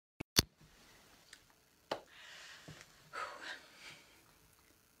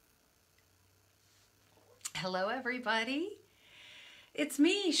Hello, everybody. It's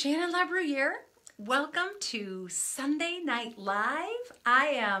me, Shannon LaBruyere. Welcome to Sunday Night Live. I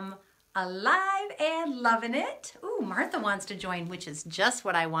am alive and loving it. Ooh, Martha wants to join, which is just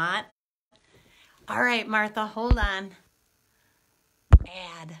what I want. All right, Martha, hold on.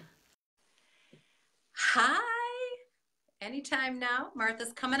 Add. Hi. Anytime now.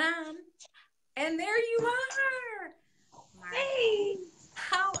 Martha's coming on. And there you are. Martha, Hey,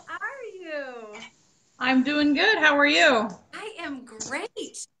 how are you? I'm doing good. How are you? I am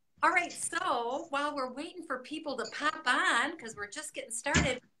great. All right, so while we're waiting for people to pop on, because we're just getting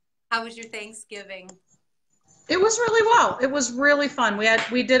started, how was your Thanksgiving? It was really well. It was really fun.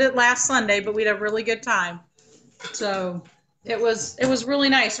 We did it last Sunday, but we had a really good time. So it was really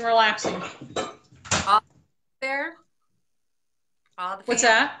nice and relaxing. All there? All the What's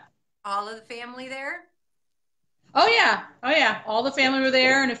family? that? All of the family there? Oh yeah. Oh yeah. All the family were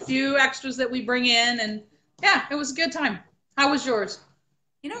there and a few extras that we bring in, and yeah, it was a good time. How was yours?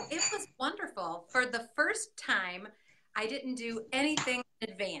 You know, it was wonderful. For the first time, I didn't do anything in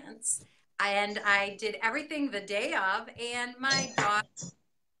advance, and I did everything the day of, and my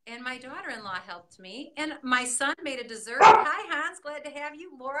daughter-in-law helped me, and my son made a dessert. Hi, Hans, glad to have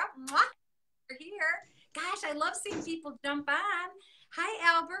you. Laura, mwah, you're here. Gosh, I love seeing people jump on.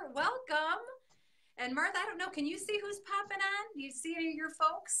 Hi, Albert, welcome. And Martha, I don't know, can you see who's popping on? Do you see any of your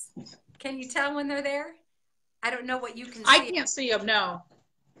folks? Can you tell when they're there? I don't know what you can I see. can't see them. No.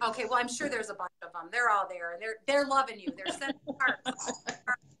 Okay, well, I'm sure there's a bunch of them. They're all there. They're loving you. They're sending hearts.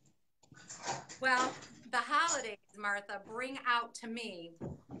 Well, the holidays, Martha, bring out to me.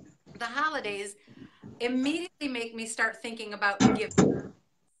 The holidays immediately make me start thinking about giving.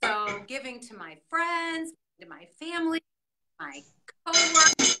 So giving to my friends, to my family, my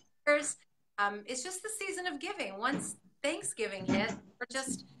coworkers. It's just the season of giving. Once Thanksgiving hit, we're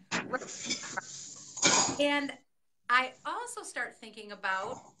just, and I also start thinking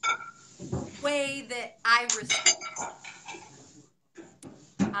about the way that I respond.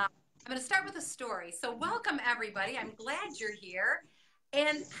 I'm going to start with a story. So welcome everybody. I'm glad you're here.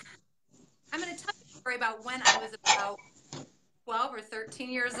 And I'm going to tell you a story about when I was about 12 or 13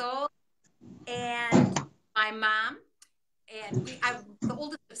 years old. And my mom, and I'm the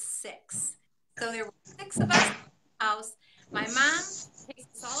oldest of six. So there were six of us in the house. My mom takes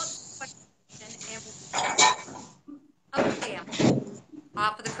us all up to the kitchen and we of the family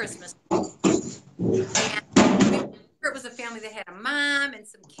off of the Christmas tree. And it was a family that had a mom and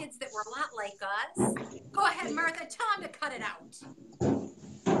some kids that were a lot like us. Go ahead, Martha, tell them to cut it out.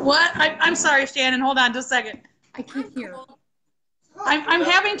 What? I'm sorry, Shannon. Hold on just a second. I I'm can't hear. cool. I'm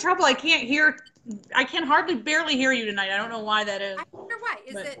having trouble. I can't hear. I can hardly barely hear you tonight. I don't know why that is. I wonder why.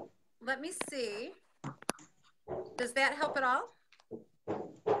 Is But it, let me see. Does that help at all?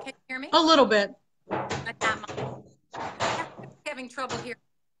 Can you hear me? a little bit. Not much. I'm having trouble here.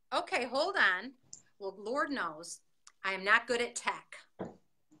 Okay, hold on. Well, Lord knows I am not good at tech.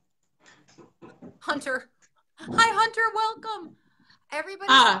 Hunter. Hi, Hunter. Welcome.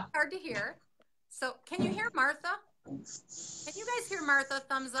 Everybody's hard to hear. So can you hear Martha? Can you guys hear Martha?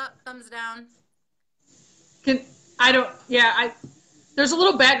 Thumbs up, thumbs down. There's a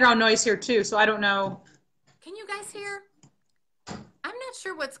little background noise here too, so I don't know. Can you guys hear? I'm not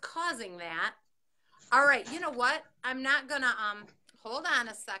sure what's causing that. All right, you know what? I'm not gonna, hold on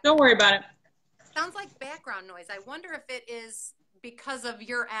a second. Don't worry about it. Sounds like background noise. I wonder if it is because of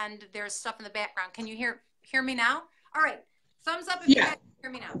your end, there's stuff in the background. Can you hear me now? All right, thumbs up if you guys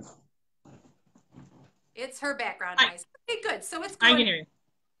hear me now. It's her background noise. Okay, good. So it's going. I can hear you.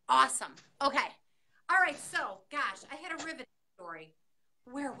 Awesome. Okay. All right. So, gosh, I had a riveting story.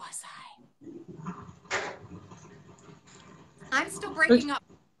 Where was I? I'm still breaking up.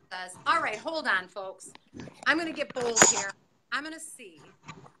 All right. Hold on, folks. I'm going to get bold here. I'm going to see.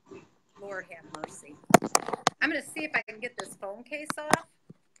 Lord have mercy. I'm going to see if I can get this phone case off.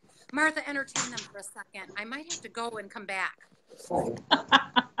 Martha, entertain them for a second. I might have to go and come back.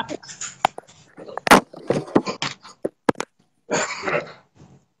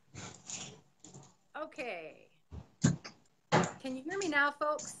 Okay. Can you hear me now,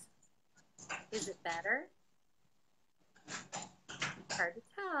 folks? Is it better? Hard to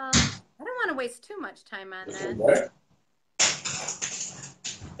tell. I don't want to waste too much time on this.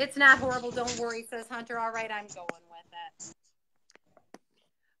 It's not horrible. Don't worry, says Hunter. All right, I'm going with it.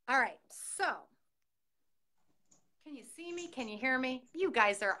 All right, so can you see me? Can you hear me? You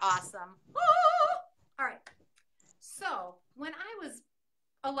guys are awesome. Oh! All right. So when I was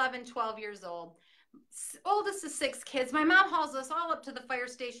 11, 12 years old, oldest of six kids, my mom hauls us all up to the fire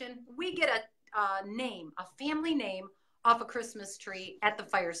station. We get a name, a family name off a Christmas tree at the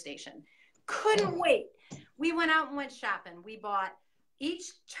fire station. Couldn't wait. we went out and went shopping. We bought each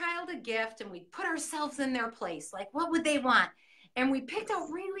child a gift and we put ourselves in their place. Like, what would they want? And we picked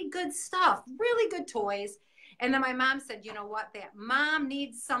out really good stuff, really good toys. And then my mom said, you know what, that mom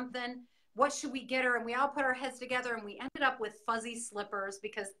needs something. What should we get her? And we all put our heads together and we ended up with fuzzy slippers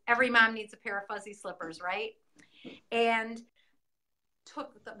because every mom needs a pair of fuzzy slippers, right? And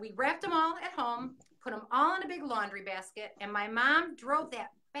we wrapped them all at home, put them all in a big laundry basket. And my mom drove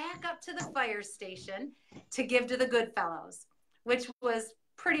that back up to the fire station to give to the Goodfellows, which was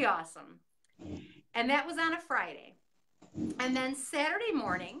pretty awesome. And that was on a Friday. And then Saturday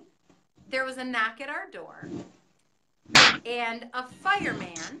morning, there was a knock at our door, and a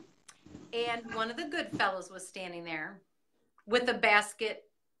fireman and one of the Goodfellows was standing there with a basket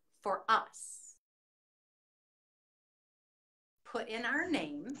for us. Put in our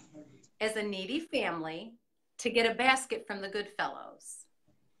name as a needy family to get a basket from the Goodfellows.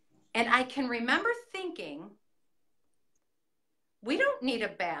 And I can remember thinking, we don't need a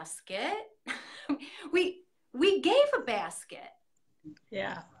basket. We gave a basket.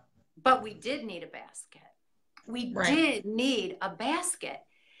 Yeah. But we did need a basket. We Right. did need a basket.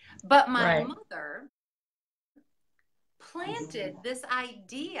 But my Right. mother planted this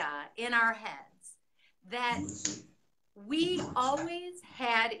idea in our heads that we always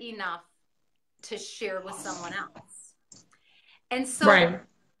had enough to share with someone else. And so Right.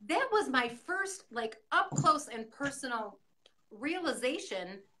 that was my first, like, up close and personal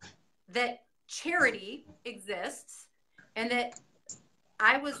realization that charity exists and that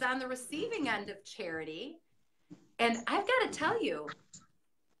I was on the receiving end of charity. And I've got to tell you,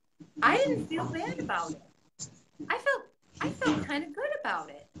 I didn't feel bad about it. I felt kind of good about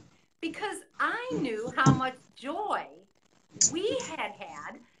it because I knew how much joy we had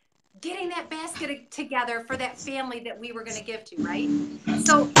getting that basket together for that family that we were going to give to, right?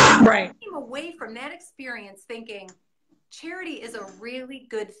 So Right. I came away from that experience thinking charity is a really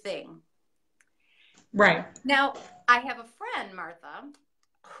good thing. Right. Now, I have a friend, Martha,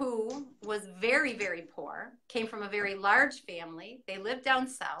 who was very, very poor, came from a very large family. They lived down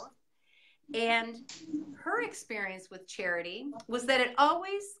south. And her experience with charity was that it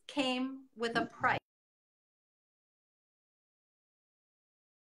always came with a price.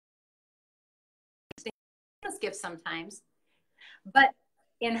 Gifts sometimes. But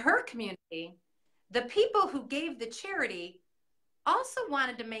in her community, the people who gave the charity also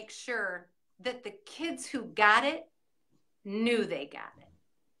wanted to make sure that the kids who got it knew they got it.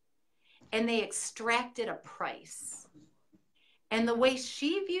 And they extracted a price. And the way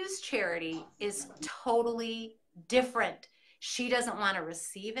she views charity is totally different. She doesn't want to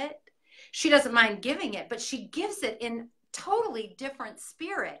receive it. She doesn't mind giving it, but she gives it in totally different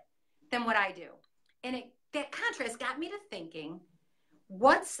spirit than what I do. And that contrast got me to thinking,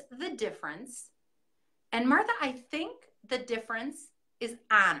 what's the difference? And Martha, I think the difference is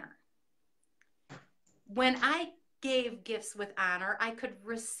honor. When I gave gifts with honor, I could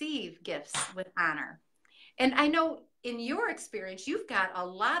receive gifts with honor. And I know in your experience, you've got a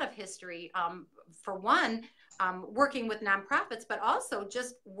lot of history, for one, working with nonprofits, but also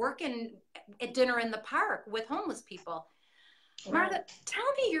just working at dinner in the park with homeless people. Right. Martha,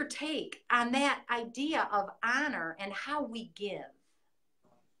 tell me your take on that idea of honor and how we give.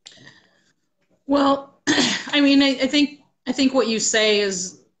 Well, I mean, I think what you say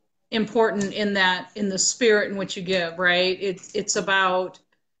is important in the spirit in which you give, right? It's about,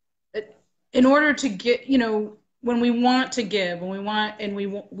 in order to get, when we want to give, when we want, and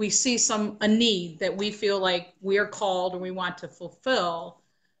we see a need that we feel like we are called and we want to fulfill,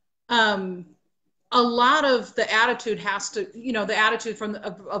 a lot of the attitude has to, the attitude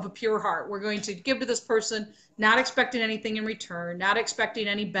of a pure heart. We're going to give to this person, not expecting anything in return, not expecting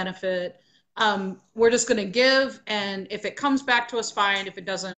any benefit. We're just going to give, and if it comes back to us, fine. If it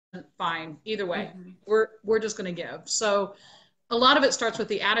doesn't, fine. Either way, we're just going to give. So a lot of it starts with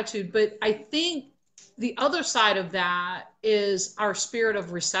the attitude, but I think the other side of that is our spirit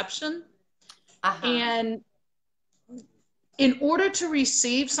of reception. And in order to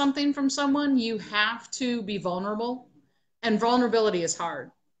receive something from someone, you have to be vulnerable, and vulnerability is hard.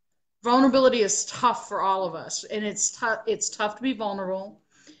 Vulnerability is tough for all of us, and it's tough to be vulnerable.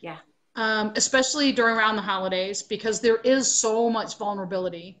 Yeah. Especially around the holidays, because there is so much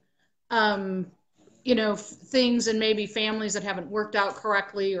vulnerability. Things and maybe families that haven't worked out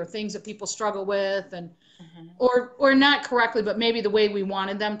correctly, or things that people struggle with, and or not correctly, but maybe the way we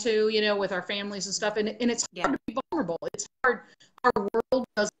wanted them to, with our families and stuff. And it's hard to be vulnerable. It's hard. Our world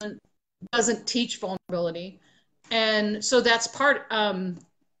doesn't teach vulnerability, and so that's part.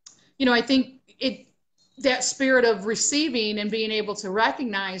 I think that spirit of receiving and being able to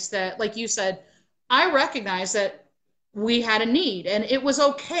recognize that, like you said, I recognized that we had a need, and it was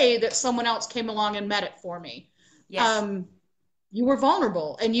okay that someone else came along and met it for me. Yes. Um, you were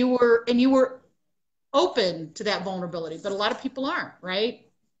vulnerable, and you were open to that vulnerability, but a lot of people aren't, right?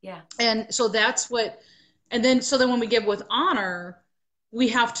 Yeah. And so that's what, and then so then when we give with honor, we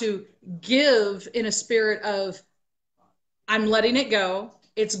have to give in a spirit of, I'm letting it go.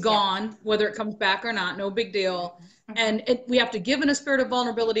 It's Yeah. gone, whether it comes back or not, no big deal. Hmm. And we have to give in a spirit of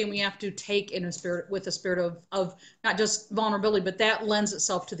vulnerability, and we have to take in a spirit with a spirit of not just vulnerability, but that lends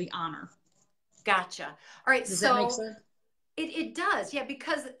itself to the honor. Gotcha. All right. Does that make So sense? it does. Yeah.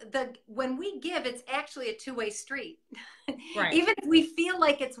 Because when we give, it's actually a two-way street. Right. Even if we feel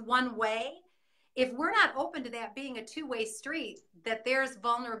like it's one way, if we're not open to that being a two-way street, that there's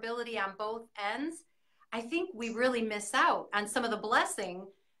vulnerability on both ends, I think we really miss out on some of the blessing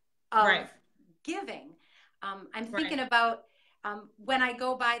of Right. giving. I'm Right. thinking about when I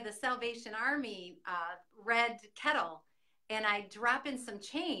go by the Salvation Army red kettle and I drop in some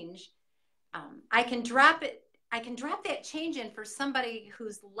change. I can drop it. I can drop that change in for somebody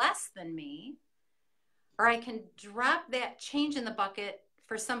who's less than me, or I can drop that change in the bucket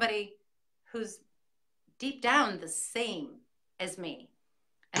for somebody who's deep down the same as me.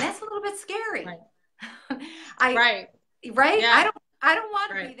 And that's a little bit scary. Right. I Right. right? Yeah. I don't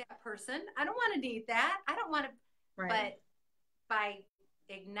want to Right. be that person. I don't want to need that. I don't want to, Right. but by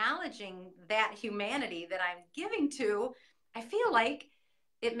acknowledging that humanity that I'm giving to, I feel like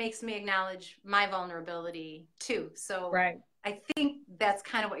it makes me acknowledge my vulnerability too. So Right. I think that's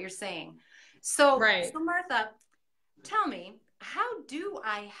kind of what you're saying. So, Right. so Martha, tell me, how do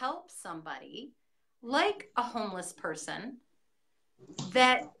I help somebody like a homeless person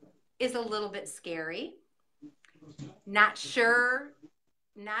that is a little bit scary, not sure,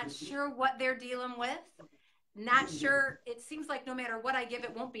 not sure what they're dealing with, not sure. It seems like no matter what I give,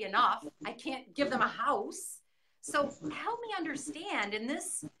 it won't be enough. I can't give them a house. So help me understand in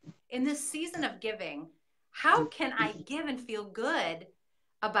this season of giving, how can I give and feel good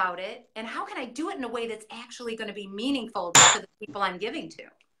about it? And how can I do it in a way that's actually going to be meaningful to the people I'm giving to?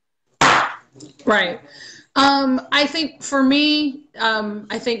 Right. I think for me,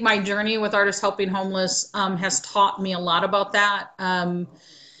 I think my journey with Artists Helping Homeless has taught me a lot about that. I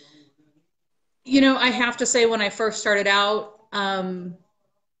have to say, when I first started out,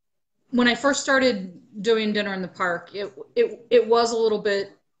 when I first started doing Dinner in the Park, it was a little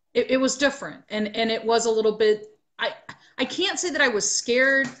bit, it was different, and it was a little bit. I can't say that I was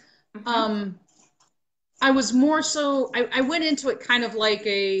scared. Mm-hmm. Um, I was more so. I went into it kind of like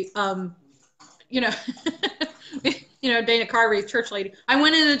a you know, Dana Carvey, church lady. I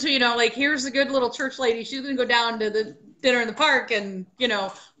went into, like, here's a good little church lady. She's going to go down to the Dinner in the Park and,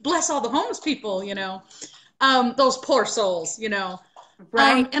 bless all the homeless people, those poor souls.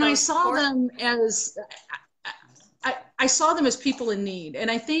 Right. And I Those saw poor. them as, I saw them as people in need.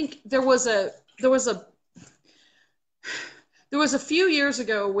 And I think there was a few years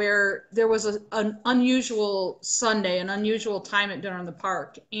ago where there was an unusual Sunday, an unusual time at Dinner in the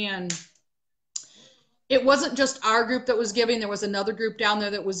Park. And it wasn't just our group that was giving. There was another group down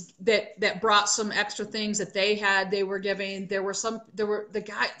there that brought some extra things that they were giving. There were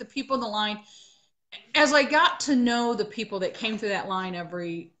the people in the line. As I got to know the people that came through that line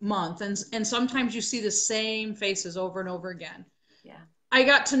every month, and sometimes you see the same faces over and over again. Yeah. I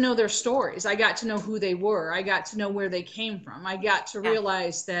got to know their stories. I got to know who they were. I got to know where they came from. I got to Yeah.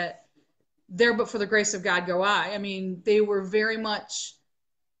 realize that there, but for the grace of God go I. I mean, they were very much,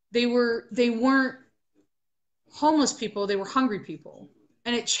 they weren't homeless people, they were hungry people.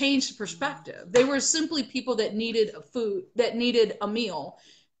 And it changed the perspective. They were simply people that needed a food, that needed a meal.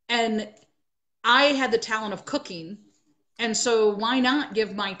 And I had the talent of cooking. And so why not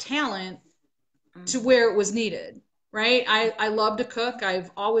give my talent to Mm-hmm. where it was needed? Right? I love to cook. I've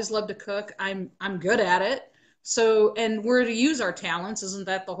always loved to cook. I'm good at it. So, and we're to use our talents. Isn't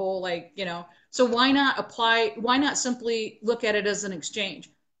that the whole, so why not simply look at it as an exchange?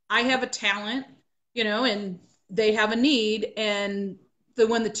 I have a talent, and they have a need, and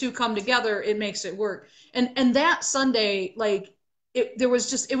when the two come together, it makes it work. And that Sunday, like, it was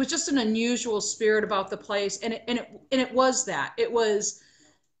just an unusual spirit about the place, and it was that. It was,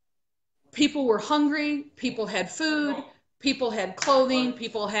 people were hungry, people had food, people had clothing,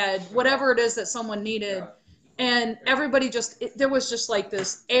 people had whatever it is that someone needed. And everybody there was just like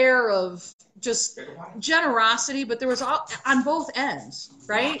this air of just generosity, but there was all on both ends, Yeah.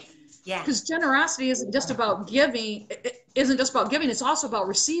 right? Yeah. Because generosity isn't just about giving, it's also about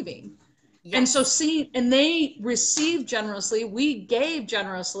receiving. And so Yes. they received generously, we gave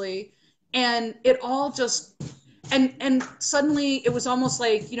generously, and it all just, and suddenly it was almost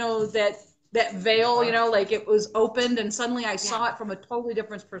like, that that veil, you know, like it was opened and suddenly I Yeah. saw it from a totally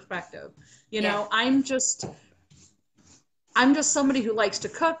different perspective. You Yeah. know, I'm just somebody who likes to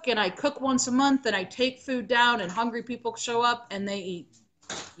cook, and I cook once a month, and I take food down, and hungry people show up and they eat.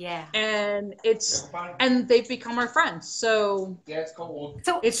 Yeah. And they've become our friends. So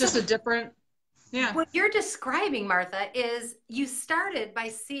So, it's just a different, yeah. what you're describing, Martha, is you started by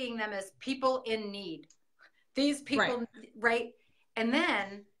seeing them as people in need. These Right. people, right? And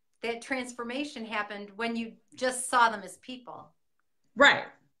then that transformation happened when you just saw them as people, Right.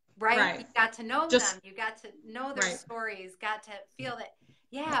 right? Right. You got to know them, Just you got to know their right. stories, got to feel that,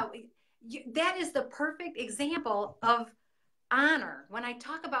 yeah, that is the perfect example of honor. When I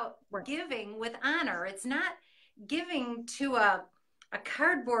talk about Right. giving with honor, it's not giving to a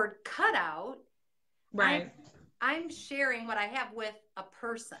cardboard cutout. Right. I'm sharing what I have with a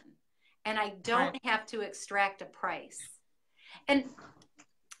person, and I don't Right. have to extract a price. And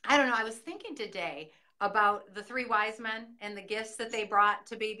I don't know, I was thinking today about the three wise men and the gifts that they brought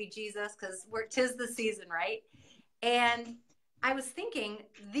to baby Jesus, because 'tis the season, right? And I was thinking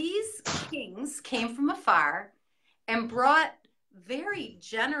these kings came from afar and brought very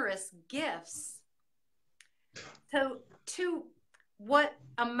generous gifts to what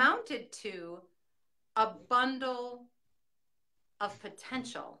amounted to a bundle of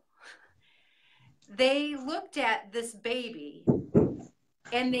potential. They looked at this baby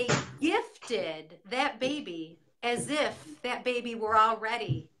and they gifted that baby as if that baby were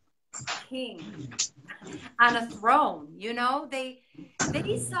already king on a throne. You know, they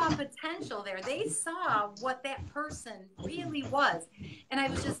saw potential there. They saw what that person really was. And I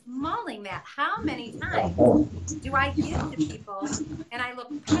was just mulling that. How many times do I give to people and I look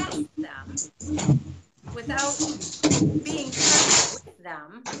past them without being present with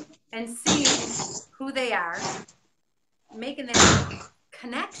them and seeing who they are, making that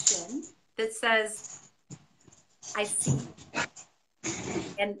connection that says, I see you.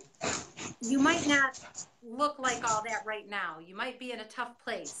 And you might not look like all that right now. You might be in a tough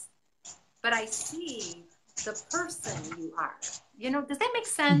place, but I see the person you are. You know, does that make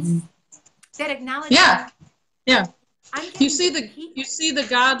sense? Mm-hmm. That acknowledgement. Yeah. Yeah. You see the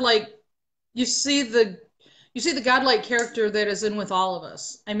godlike character that is in with all of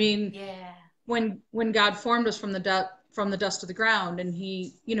us. I mean, yeah. When God formed us from the dust of the ground, and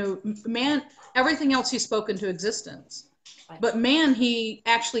he, you know, man, everything else he spoke into existence. But man, he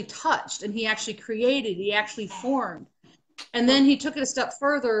actually touched, and he actually created, he actually formed. And then he took it a step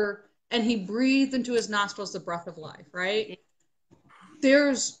further and he breathed into his nostrils the breath of life, right?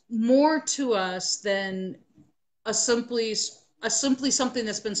 There's more to us than a simply something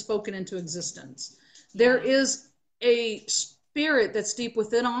that's been spoken into existence. There is a spirit that's deep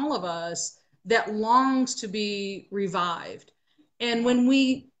within all of us that longs to be revived. And when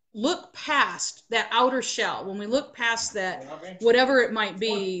we look past that outer shell, when we look past that, whatever it might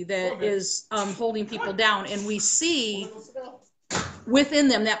be that is holding people down, and we see within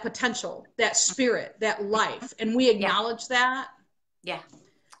them that potential, that spirit, that life, and we acknowledge that,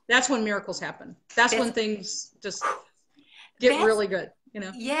 that's when miracles happen. That's when things just get really good, you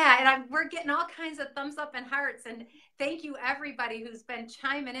know? Yeah, and we're getting all kinds of thumbs up and hearts, and thank you everybody who's been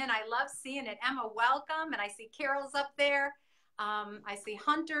chiming in. I love seeing it. Emma, welcome, and I see Carol's up there. I see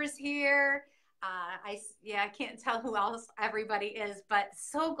Hunter's here. I can't tell who else everybody is, but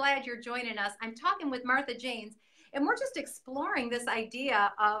so glad you're joining us. I'm talking with Martha Janes, and we're just exploring this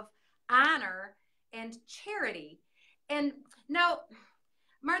idea of honor and charity. And now,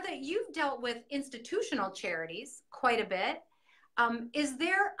 Martha, you've dealt with institutional charities quite a bit. Is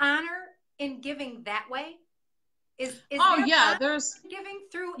there honor in giving that way? Is there's giving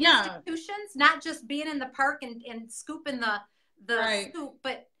through institutions, not just being in the park and scooping the scoop,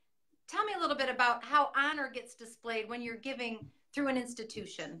 but tell me a little bit about how honor gets displayed when you're giving through an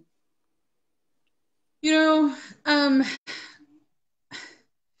institution. You know,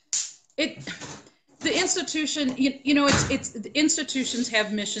 the institution, you know, it's the institutions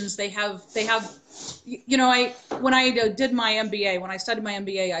have missions. They have, you know, when I did my MBA, when I studied my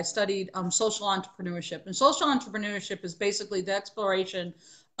MBA, I studied social entrepreneurship, and social entrepreneurship is basically the exploration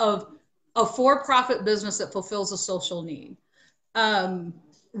of a for-profit business that fulfills a social need.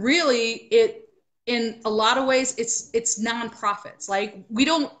 Really, in a lot of ways, it's nonprofits. Like, we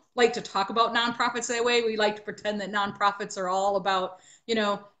don't like to talk about nonprofits that way. We like to pretend that nonprofits are all about, you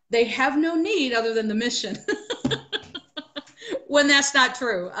know, they have no need other than the mission. When that's not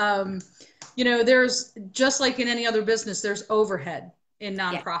true. You know, there's, just like in any other business, there's overhead in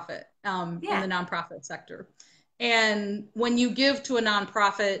nonprofit, in the nonprofit sector. And when you give to a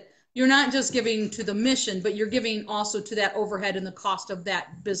nonprofit, you're not just giving to the mission, but you're giving also to that overhead and the cost of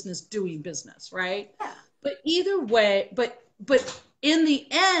that business doing business, right? Yeah. But either way, but in the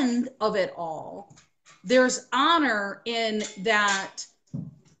end of it all, there's honor in that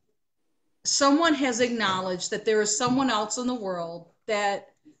someone has acknowledged that there is someone else in the world that,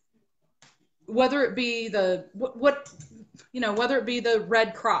 whether it be the whether it be the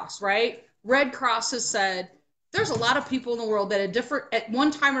Red Cross, right? Red Cross has said there's a lot of people in the world that at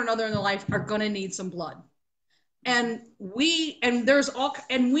one time or another in their life are going to need some blood, and we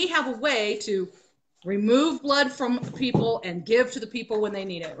have a way to remove blood from people and give to the people when they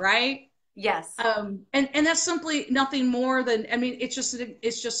need it, right? Yes. And that's simply nothing more than, I mean, it's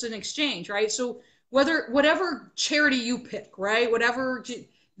just an exchange, right? So whatever charity you pick, right?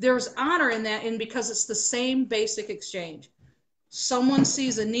 There's honor in that, and because it's the same basic exchange. Someone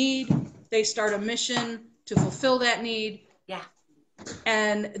sees a need, they start a mission to fulfill that need. Yeah.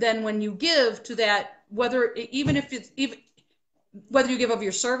 And then when you give to that, whether you give of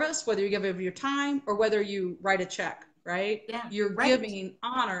your service, whether you give of your time, or whether you write a check, right? Yeah. You're giving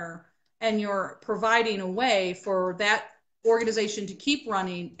honor, and you're providing a way for that organization to keep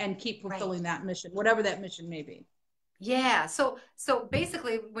running and keep fulfilling that mission, whatever that mission may be. Yeah. So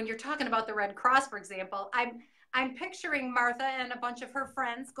basically, when you're talking about the Red Cross, for example, I'm picturing Martha and a bunch of her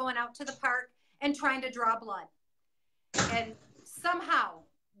friends going out to the park and trying to draw blood and somehow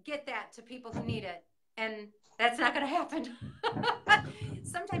get that to people who need it. And that's not going to happen.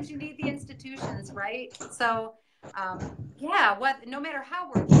 Sometimes you need the institutions, right? So, no matter how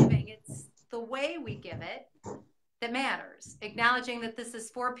we're giving, it's the way we give it that matters. Acknowledging that this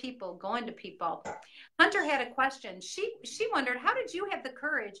is for people, going to people. Hunter had a question. She wondered, how did you have the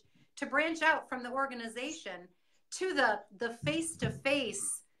courage to branch out from the organization to the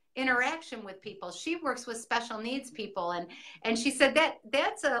face-to-face interaction with people? She works with special needs people, and she said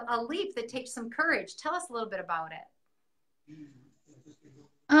that's a leap that takes some courage. Tell us a little bit about it.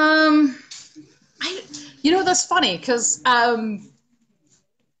 That's funny because I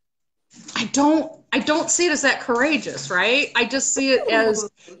don't see it as that courageous, right? I just see it as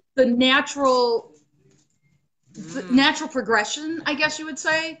the natural progression, I guess you would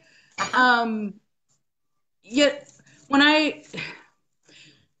say. Yet when I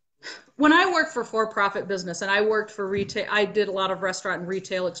worked for-profit business, and I worked for retail, I did a lot of restaurant and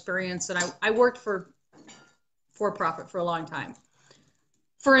retail experience, and I worked for-profit for a long time.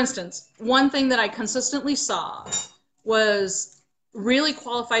 For instance, one thing that I consistently saw was really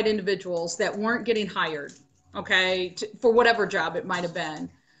qualified individuals that weren't getting hired, okay, for whatever job it might have been,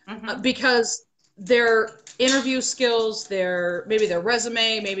 because their interview skills, maybe their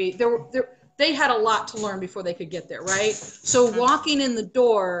resume, maybe they had a lot to learn before they could get there, right? So walking in the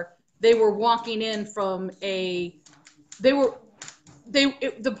door, they were walking in from the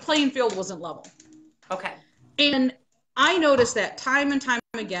playing field wasn't level. Okay. And I noticed that time and time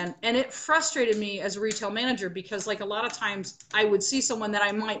again, and it frustrated me as a retail manager because, like, a lot of times I would see someone that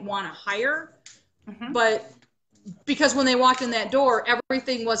I might want to hire, but because when they walked in that door,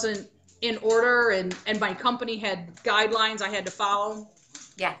 everything wasn't in order, and my company had guidelines I had to follow.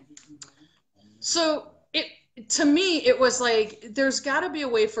 Yeah. So to me, it was like, there's got to be a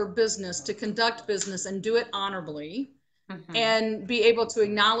way for business to conduct business and do it honorably, and be able to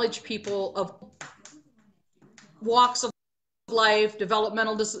acknowledge people of walks of life,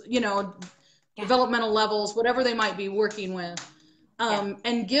 developmental levels, whatever they might be working with,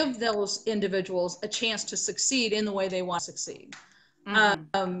 and give those individuals a chance to succeed in the way they want to succeed.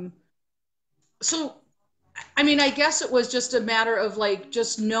 So, I mean, I guess it was just a matter of, like,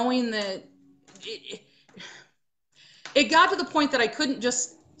 just knowing that it got to the point that I couldn't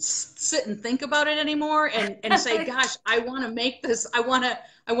just sit and think about it anymore and say, gosh, I want to make this, I want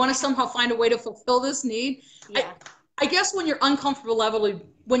to somehow find a way to fulfill this need. Yeah. I guess when you're uncomfortable level,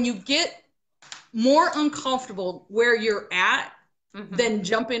 when you get more uncomfortable where you're at than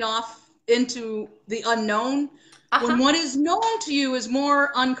jumping off into the unknown, when what is known to you is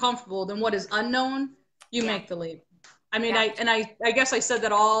more uncomfortable than what is unknown, you make the leap. I mean, I guess I said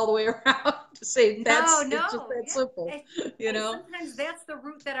that all the way around to say that's it's just that simple, Sometimes that's the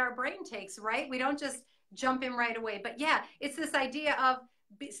route that our brain takes, right? We don't just jump in right away. But yeah, it's this idea of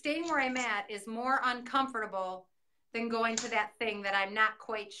staying where I'm at is more uncomfortable than going to that thing that I'm not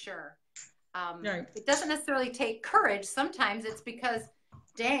quite sure. Right. It doesn't necessarily take courage. Sometimes it's because,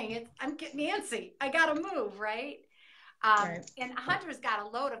 dang, I'm getting antsy. I got to move, right? Right. And Hunter's got a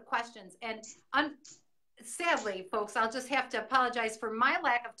load of questions. And sadly, folks, I'll just have to apologize for my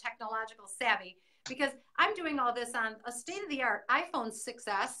lack of technological savvy, because I'm doing all this on a state-of-the-art iPhone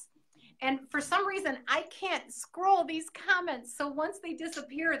 6S, And for some reason, I can't scroll these comments. So once they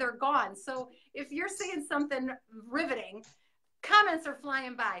disappear, they're gone. So if you're saying something riveting, comments are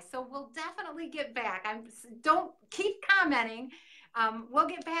flying by. So we'll definitely get back. Don't keep commenting. We'll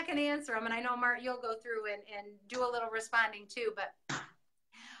get back and answer them. And I know, Mart, you'll go through and do a little responding too. But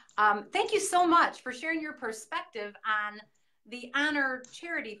thank you so much for sharing your perspective on the honor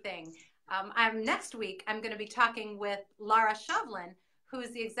charity thing. Next week, I'm going to be talking with Laura Shovlin, who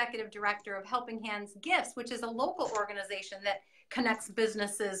is the executive director of Helping Hands Gifts, which is a local organization that connects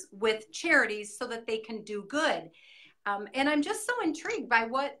businesses with charities so that they can do good. And I'm just so intrigued by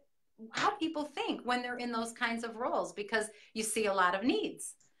how people think when they're in those kinds of roles, because you see a lot of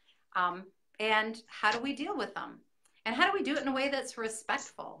needs. And how do we deal with them? And how do we do it in a way that's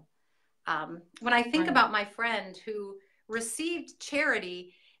respectful? When I think about my friend who received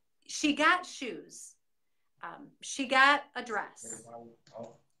charity, she got shoes. She got a dress,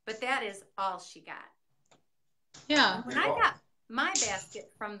 but that is all she got. Yeah. When I got my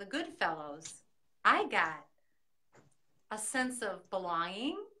basket from the Goodfellows, I got a sense of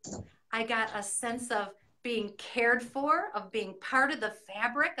belonging. I got a sense of being cared for, of being part of the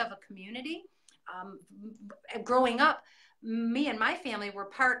fabric of a community. Growing up, me and my family were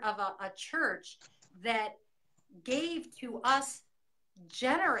part of a church that gave to us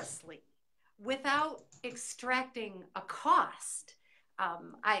generously without extracting a cost.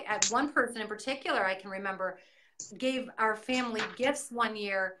 One person in particular, I can remember, gave our family gifts one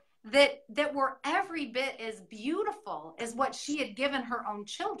year that were every bit as beautiful as what she had given her own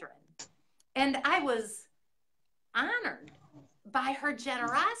children. And I was honored by her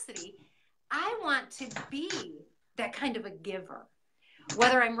generosity. I want to be that kind of a giver,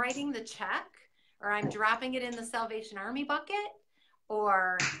 whether I'm writing the check or I'm dropping it in the Salvation Army bucket,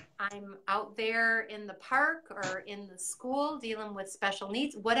 or I'm out there in the park or in the school dealing with special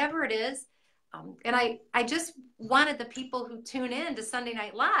needs, whatever it is. And I just wanted the people who tune in to Sunday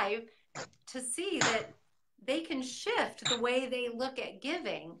Night Live to see that they can shift the way they look at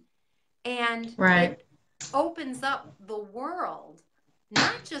giving, and it opens up the world,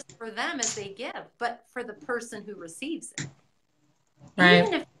 not just for them as they give, but for the person who receives it.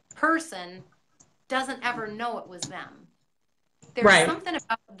 Even if the person doesn't ever know it was them. There's something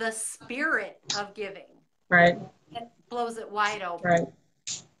about the spirit of giving that blows it wide open.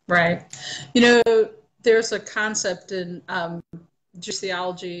 Right. You know, there's a concept in Jewish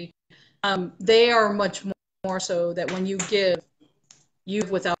theology. They are much more so that when you give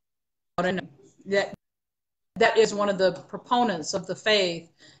without a that is one of the proponents of the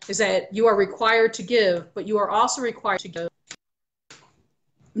faith, is that you are required to give, but you are also required to give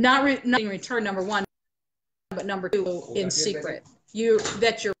not in return, number one, but number two, in secret. Your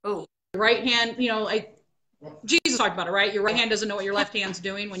right hand, you know, Jesus talked about it, right? Your right hand doesn't know what your left hand's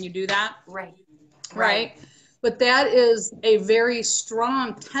doing when you do that. Right. But that is a very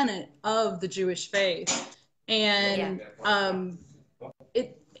strong tenet of the Jewish faith. And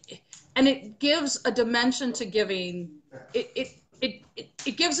it gives a dimension to giving.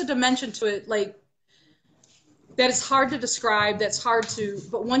 It gives a dimension to it, like, that is hard to describe,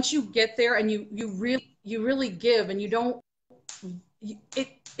 but once you get there and you really give, and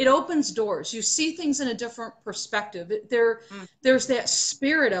it opens doors. You see things in a different perspective. There's that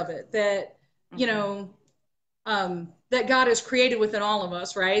spirit of it that, you know, that God has created within all of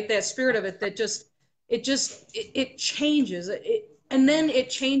us, right? That spirit of it that it changes it, and then it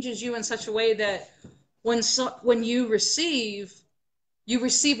changes you in such a way that when you receive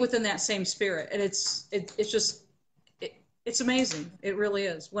within that same spirit, and it's amazing. It really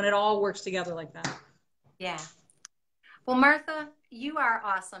is, when it all works together like that. Yeah. Well, Martha, you are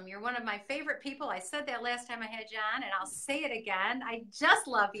awesome. You're one of my favorite people. I said that last time I had you on, and I'll say it again. I just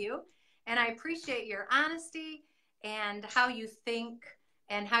love you, and I appreciate your honesty and how you think,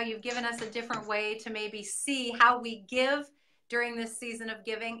 and how you've given us a different way to maybe see how we give during this season of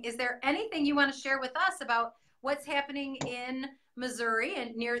giving. Is there anything you want to share with us about what's happening in Missouri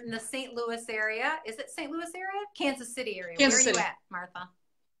and in the St. Louis area? Is it St. Louis area? Kansas City area. Where are you at, Martha?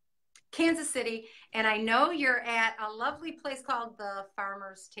 Kansas City. And I know you're at a lovely place called the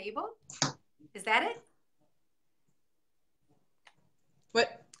Farmer's Table. Is that it?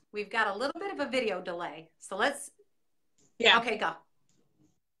 What? We've got a little bit of a video delay. So let's. Yeah. Okay, go.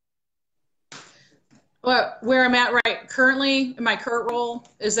 Well, where I'm at currently, in my current role,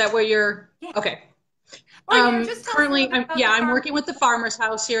 is that where you're? Yeah. Okay. Currently, I'm working with the Farmer's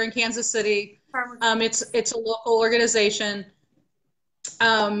House here in Kansas City. It's a local organization.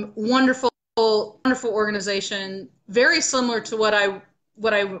 Wonderful organization. Very similar to what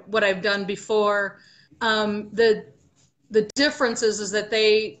I've done before. the difference is that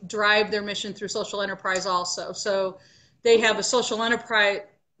they drive their mission through social enterprise also. So they have a social enterprise.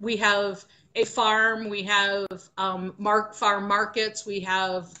 We have a farm. We have farm markets. We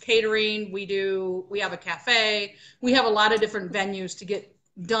have catering. We have a cafe. We have a lot of different venues to get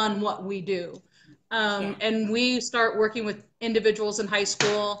done what we do. Yeah. And we start working with individuals in high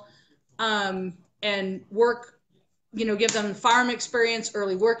school and work, give them farm experience,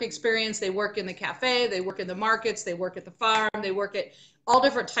 early work experience. They work in the cafe, they work in the markets, they work at the farm, they work at all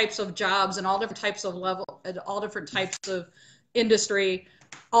different types of jobs and all different types of level, and all different types of industry,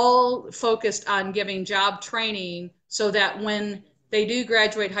 all focused on giving job training so that when they do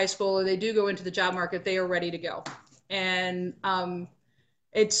graduate high school or they do go into the job market, they are ready to go. And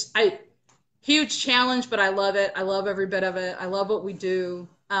it's a huge challenge, but I love it. I love every bit of it. I love what we do.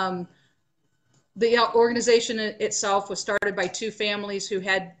 The organization itself was started by two families who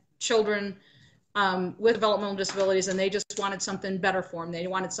had children with developmental disabilities, and they just wanted something better for them. They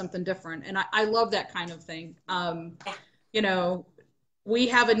wanted something different. And I love that kind of thing. You know, we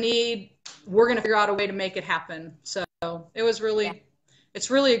have a need. We're going to figure out a way to make it happen. So it was really, it's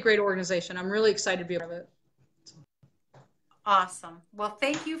really a great organization. I'm really excited to be a part of it. Awesome. Well,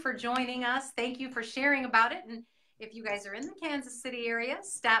 thank you for joining us. Thank you for sharing about it. And if you guys are in the Kansas City area,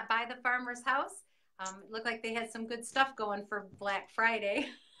 stop by the Farmer's House. It looked like they had some good stuff going for Black Friday.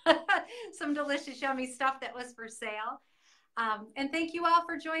 Some delicious, yummy stuff that was for sale. And thank you all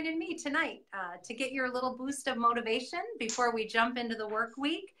for joining me tonight to get your little boost of motivation before we jump into the work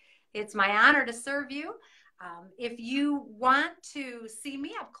week. It's my honor to serve you. If you want to see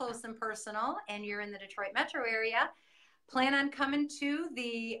me up close and personal and you're in the Detroit metro area, plan on coming to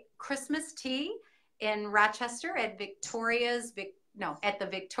the Christmas tea in Rochester at at the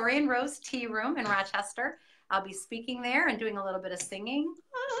Victorian Rose Tea Room in Rochester. I'll be speaking there and doing a little bit of singing.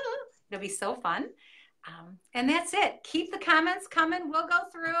 It'll be so fun. And that's it. Keep the comments coming. We'll go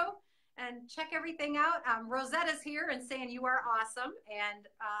through and check everything out. Rosetta's here and saying you are awesome.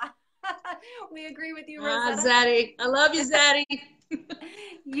 And we agree with you, Rosetta. Zaddy. I love you, Zaddy.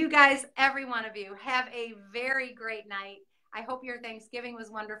 You guys, every one of you, have a very great night. I hope your Thanksgiving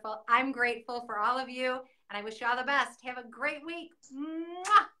was wonderful. I'm grateful for all of you, and I wish you all the best. Have a great week.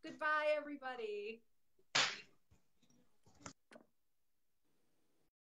 Mwah! Goodbye, everybody.